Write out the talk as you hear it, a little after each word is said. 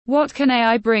What can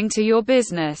AI bring to your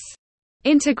business?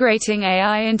 Integrating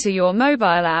AI into your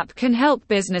mobile app can help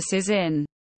businesses in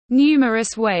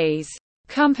numerous ways.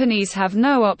 Companies have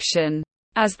no option,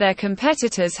 as their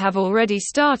competitors have already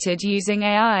started using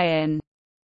AI in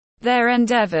their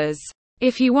endeavors.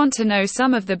 If you want to know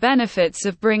some of the benefits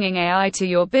of bringing AI to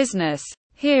your business,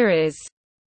 here is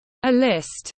a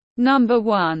list. Number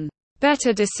 1.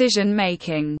 Better decision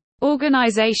making.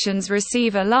 Organizations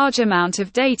receive a large amount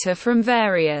of data from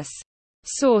various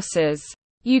sources.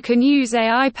 You can use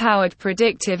AI-powered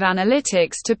predictive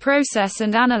analytics to process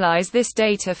and analyze this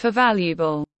data for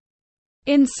valuable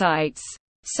insights.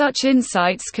 Such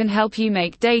insights can help you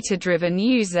make data-driven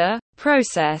user,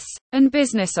 process, and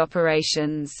business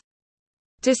operations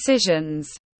decisions.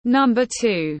 Number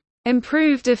 2.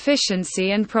 Improved efficiency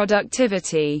and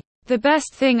productivity. The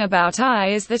best thing about AI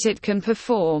is that it can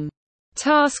perform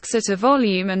tasks at a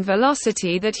volume and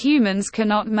velocity that humans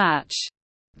cannot match.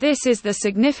 This is the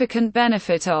significant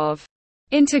benefit of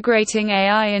integrating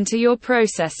AI into your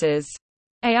processes.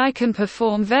 AI can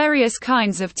perform various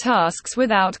kinds of tasks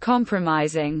without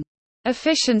compromising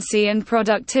efficiency and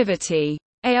productivity.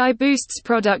 AI boosts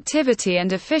productivity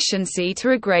and efficiency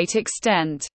to a great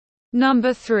extent.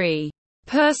 Number 3.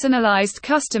 Personalized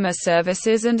customer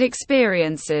services and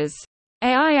experiences.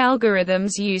 AI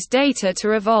algorithms use data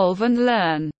to evolve and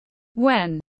learn.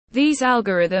 When these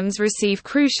algorithms receive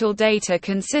crucial data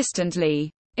consistently,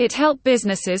 it helps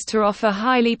businesses to offer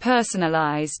highly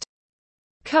personalized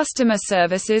customer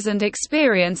services and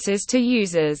experiences to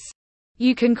users.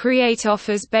 You can create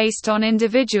offers based on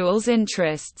individuals'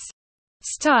 interests,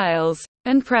 styles,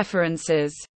 and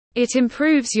preferences. It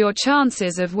improves your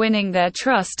chances of winning their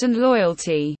trust and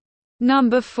loyalty.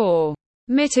 Number 4.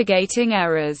 Mitigating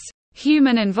errors.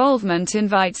 Human involvement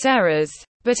invites errors,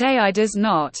 but AI does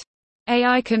not.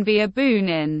 AI can be a boon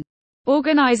in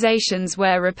organizations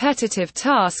where repetitive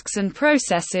tasks and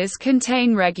processes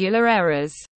contain regular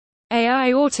errors.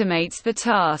 AI automates the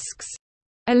tasks,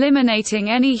 eliminating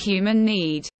any human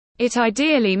need. It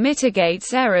ideally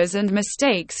mitigates errors and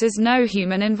mistakes as no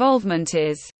human involvement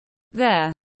is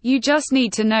there. You just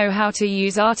need to know how to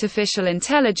use artificial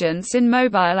intelligence in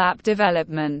mobile app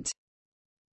development.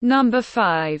 Number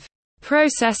 5.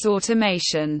 Process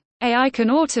automation. AI can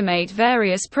automate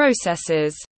various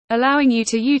processes, allowing you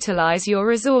to utilize your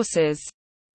resources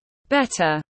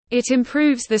better. It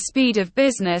improves the speed of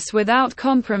business without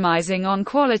compromising on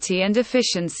quality and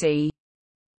efficiency.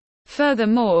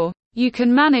 Furthermore, you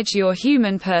can manage your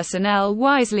human personnel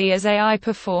wisely as AI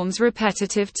performs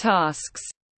repetitive tasks.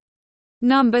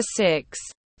 Number 6.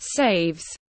 Saves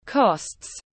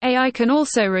costs. AI can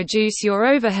also reduce your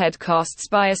overhead costs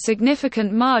by a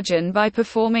significant margin by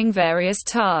performing various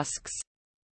tasks.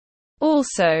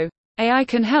 Also, AI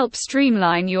can help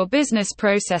streamline your business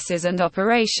processes and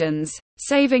operations,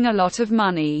 saving a lot of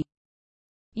money.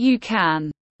 You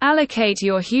can allocate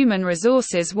your human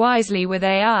resources wisely with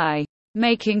AI,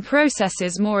 making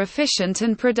processes more efficient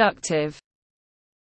and productive.